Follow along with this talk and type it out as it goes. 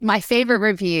My favorite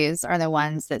reviews are the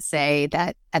ones that say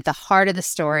that at the heart of the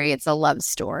story, it's a love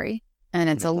story. And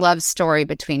it's a love story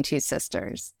between two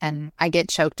sisters. And I get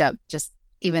choked up just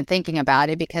even thinking about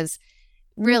it because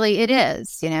really it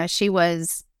is. She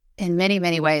was in many,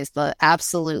 many ways the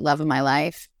absolute love of my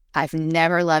life. I've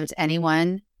never loved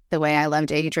anyone the way I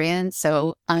loved Adrienne,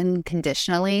 so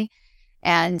unconditionally.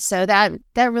 And so that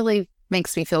really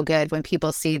makes me feel good when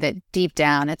people see that deep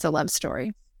down it's a love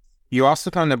story. You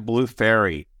also founded Blue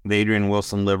Fairy, the Adrienne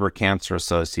Wilson Liver Cancer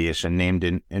Association, named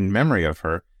in memory of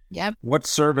her. Yep. What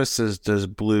services does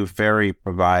Blue Fairy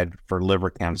provide for liver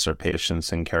cancer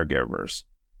patients and caregivers?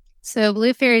 So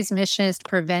Blue Fairy's mission is to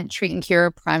prevent, treat, and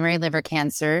cure primary liver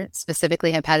cancer,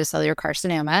 specifically hepatocellular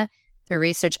carcinoma, through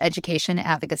research, education,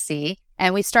 advocacy.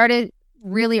 And we started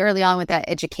really early on with that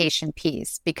education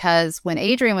piece because when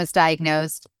Adrienne was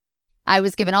diagnosed, I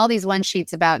was given all these one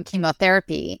sheets about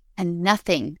chemotherapy and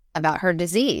nothing about her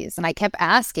disease. And I kept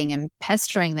asking and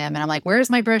pestering them. And I'm like, where's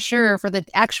my brochure for the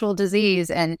actual disease?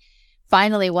 And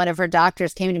finally, one of her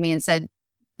doctors came to me and said,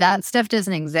 that stuff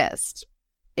doesn't exist.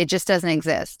 It just doesn't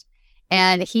exist.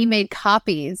 And he made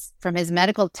copies from his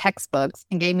medical textbooks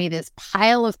and gave me this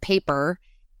pile of paper.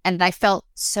 And I felt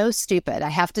so stupid. I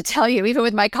have to tell you, even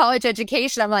with my college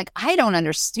education, I'm like, I don't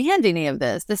understand any of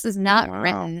this. This is not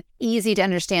written easy to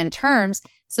understand terms.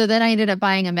 So then I ended up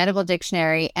buying a medical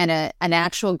dictionary and an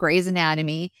actual Gray's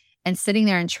Anatomy and sitting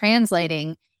there and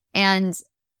translating. And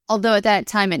although at that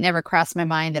time, it never crossed my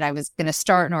mind that I was going to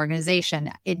start an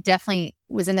organization, it definitely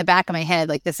was in the back of my head,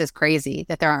 like, this is crazy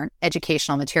that there aren't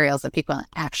educational materials that people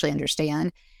actually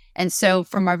understand. And so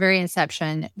from our very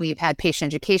inception, we've had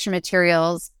patient education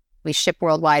materials. We ship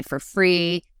worldwide for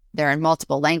free. They're in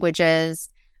multiple languages.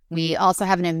 We also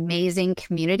have an amazing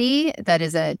community that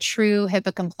is a true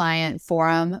HIPAA-compliant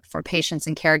forum for patients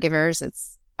and caregivers.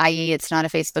 i.e., it's not a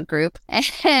Facebook group.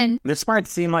 And this might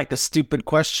seem like a stupid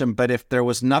question, but if there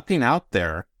was nothing out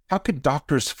there, how could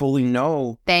doctors fully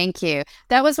know? Thank you.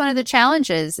 That was one of the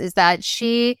challenges, is that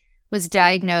she was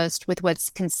diagnosed with what's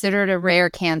considered a rare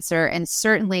cancer, and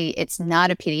certainly it's not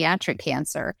a pediatric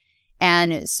cancer.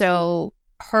 And so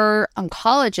her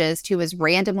oncologist, who was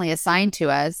randomly assigned to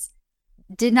us,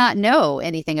 did not know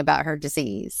anything about her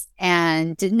disease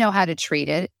and didn't know how to treat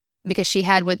it because she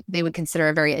had what they would consider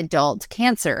a very adult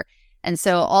cancer. And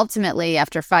so ultimately,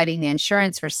 after fighting the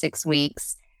insurance for 6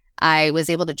 weeks, I was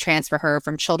able to transfer her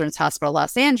from Children's Hospital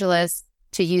Los Angeles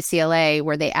to UCLA,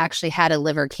 where they actually had a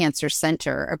liver cancer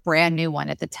center, a brand new one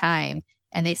at the time,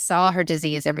 and they saw her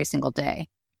disease every single day.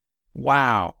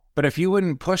 Wow. But if you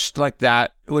wouldn't pushed like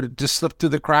that, it would have just slipped through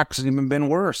the cracks and even been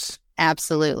worse.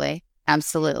 Absolutely.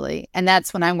 Absolutely. And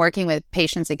that's when I'm working with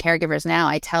patients and caregivers now.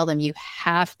 I tell them you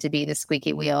have to be the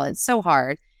squeaky wheel. It's so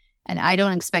hard. And I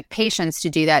don't expect patients to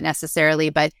do that necessarily,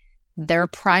 but their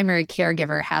primary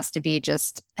caregiver has to be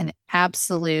just an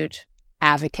absolute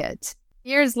advocate.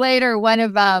 Years later, one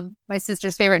of my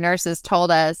sister's favorite nurses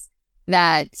told us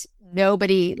that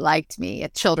nobody liked me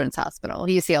at Children's Hospital.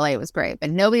 UCLA was great, but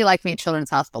nobody liked me at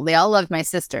Children's Hospital. They all loved my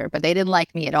sister, but they didn't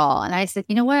like me at all. And I said,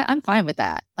 you know what? I'm fine with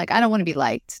that. Like, I don't want to be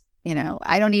liked.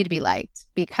 I don't need to be liked.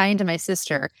 Be kind to my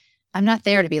sister. I'm not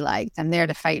there to be liked. I'm there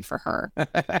to fight for her.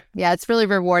 Yeah, it's really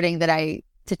rewarding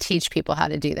to teach people how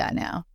to do that now.